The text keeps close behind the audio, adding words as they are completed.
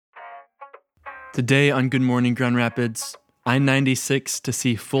Today on Good Morning Grand Rapids, I-96 to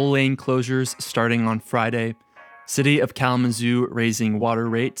see full lane closures starting on Friday, City of Kalamazoo raising water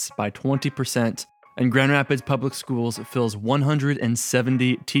rates by 20%, and Grand Rapids Public Schools fills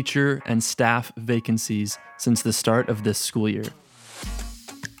 170 teacher and staff vacancies since the start of this school year.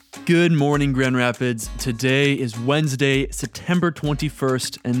 Good morning, Grand Rapids. Today is Wednesday, September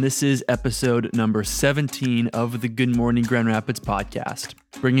 21st, and this is episode number 17 of the Good Morning Grand Rapids podcast,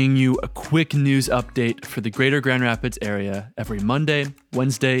 bringing you a quick news update for the greater Grand Rapids area every Monday,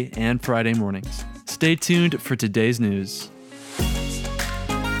 Wednesday, and Friday mornings. Stay tuned for today's news.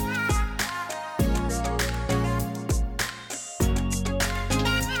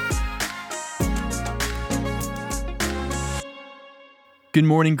 Good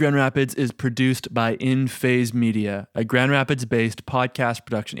Morning Grand Rapids is produced by In Phase Media, a Grand Rapids-based podcast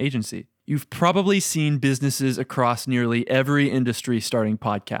production agency. You've probably seen businesses across nearly every industry starting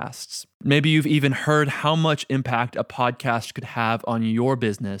podcasts. Maybe you've even heard how much impact a podcast could have on your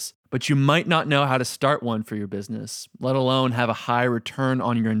business, but you might not know how to start one for your business, let alone have a high return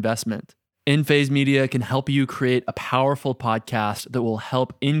on your investment. In Phase Media can help you create a powerful podcast that will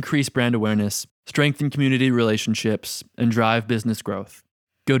help increase brand awareness, strengthen community relationships, and drive business growth.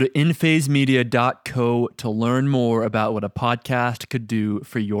 Go to inphasemedia.co to learn more about what a podcast could do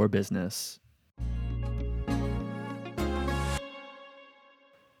for your business.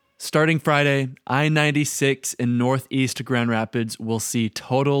 Starting Friday, I-96 in Northeast Grand Rapids will see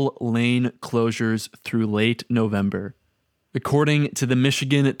total lane closures through late November. According to the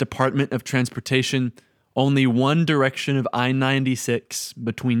Michigan Department of Transportation, only one direction of I-96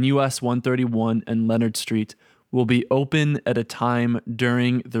 between US 131 and Leonard Street will be open at a time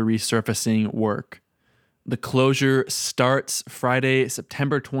during the resurfacing work. The closure starts Friday,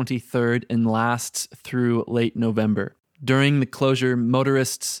 September 23rd and lasts through late November. During the closure,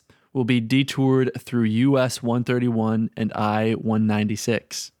 motorists will be detoured through US 131 and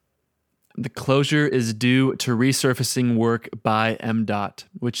I-196. The closure is due to resurfacing work by MDOT,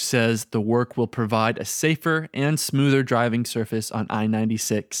 which says the work will provide a safer and smoother driving surface on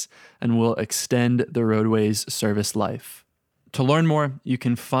I-96 and will extend the roadway's service life. To learn more, you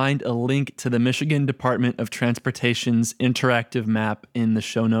can find a link to the Michigan Department of Transportation's interactive map in the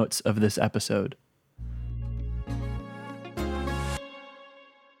show notes of this episode.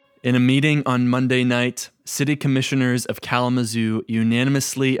 In a meeting on Monday night, City Commissioners of Kalamazoo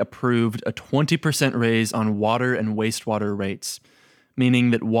unanimously approved a 20% raise on water and wastewater rates,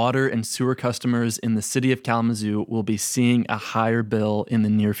 meaning that water and sewer customers in the City of Kalamazoo will be seeing a higher bill in the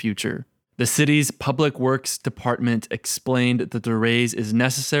near future. The city's Public Works Department explained that the raise is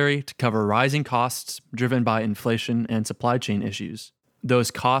necessary to cover rising costs driven by inflation and supply chain issues.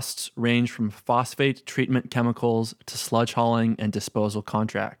 Those costs range from phosphate treatment chemicals to sludge hauling and disposal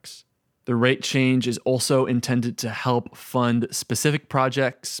contracts. The rate change is also intended to help fund specific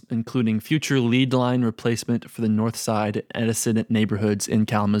projects, including future lead line replacement for the North Side Edison neighborhoods in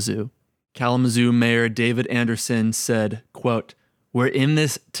Kalamazoo. Kalamazoo Mayor David Anderson said, quote, "We're in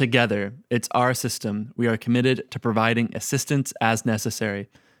this together. It's our system. We are committed to providing assistance as necessary.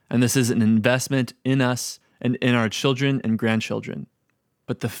 And this is an investment in us and in our children and grandchildren."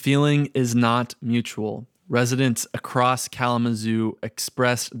 But the feeling is not mutual. Residents across Kalamazoo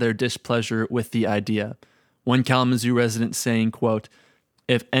expressed their displeasure with the idea. One Kalamazoo resident saying, quote,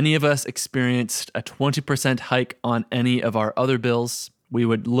 "If any of us experienced a 20% hike on any of our other bills, we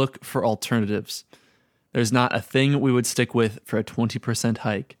would look for alternatives. There's not a thing we would stick with for a 20%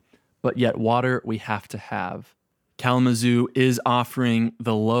 hike, but yet water we have to have." Kalamazoo is offering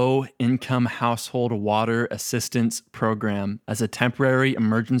the Low-Income Household Water Assistance Program as a temporary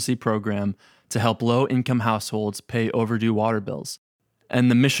emergency program to help low-income households pay overdue water bills.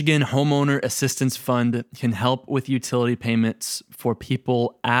 And the Michigan Homeowner Assistance Fund can help with utility payments for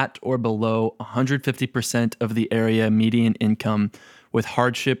people at or below 150% of the area median income with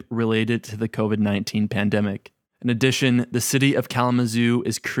hardship related to the COVID-19 pandemic. In addition, the City of Kalamazoo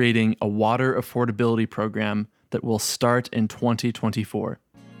is creating a water affordability program that will start in 2024.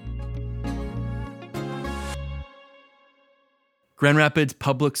 Grand Rapids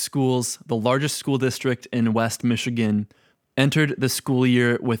Public Schools, the largest school district in West Michigan, entered the school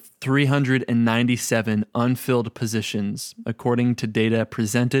year with 397 unfilled positions, according to data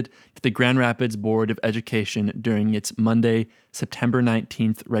presented to the Grand Rapids Board of Education during its Monday, September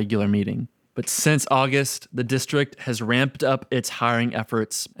 19th regular meeting. But since August, the district has ramped up its hiring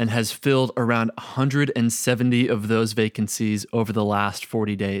efforts and has filled around 170 of those vacancies over the last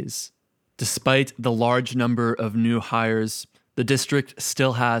 40 days. Despite the large number of new hires, the district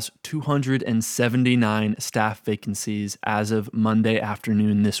still has 279 staff vacancies as of Monday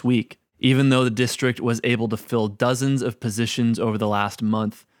afternoon this week, Even though the district was able to fill dozens of positions over the last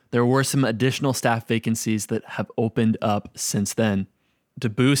month, there were some additional staff vacancies that have opened up since then. To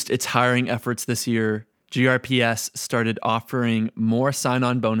boost its hiring efforts this year, GRPS started offering more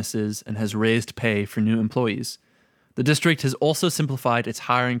sign-on bonuses and has raised pay for new employees. The district has also simplified its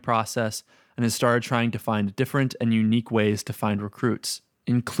hiring process and has started trying to find different and unique ways to find recruits,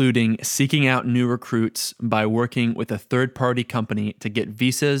 including seeking out new recruits by working with a third-party company to get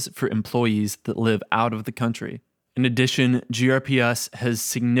visas for employees that live out of the country. In addition, GRPS has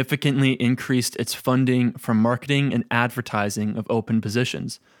significantly increased its funding for marketing and advertising of open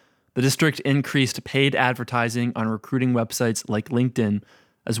positions. The district increased paid advertising on recruiting websites like LinkedIn,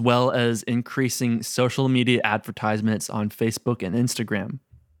 as well as increasing social media advertisements on Facebook and Instagram.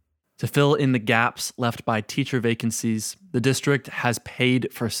 To fill in the gaps left by teacher vacancies, the district has paid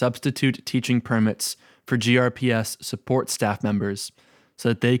for substitute teaching permits for GRPS support staff members so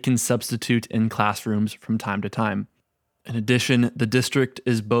that they can substitute in classrooms from time to time. In addition, the district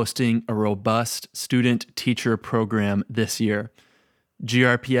is boasting a robust student-teacher program this year.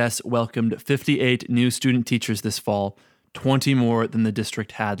 GRPS welcomed 58 new student teachers this fall, 20 more than the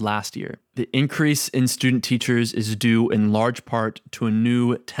district had last year. The increase in student teachers is due in large part to a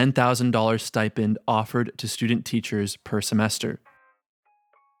new $10,000 stipend offered to student teachers per semester.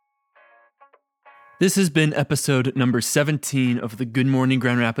 This has been episode number 17 of the Good Morning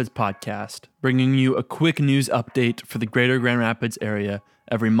Grand Rapids podcast, bringing you a quick news update for the greater Grand Rapids area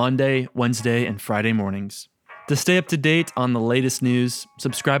every Monday, Wednesday, and Friday mornings. To stay up to date on the latest news,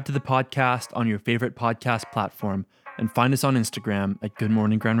 subscribe to the podcast on your favorite podcast platform and find us on Instagram at Good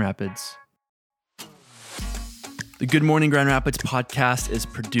Morning Grand Rapids. The Good Morning Grand Rapids podcast is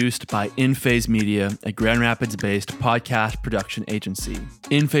produced by InPhase Media, a Grand Rapids-based podcast production agency.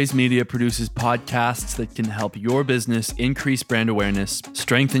 InPhase Media produces podcasts that can help your business increase brand awareness,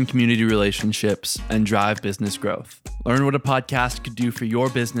 strengthen community relationships, and drive business growth. Learn what a podcast could do for your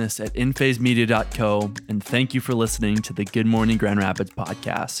business at inphasemedia.co, and thank you for listening to the Good Morning Grand Rapids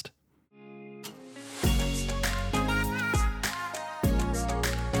podcast.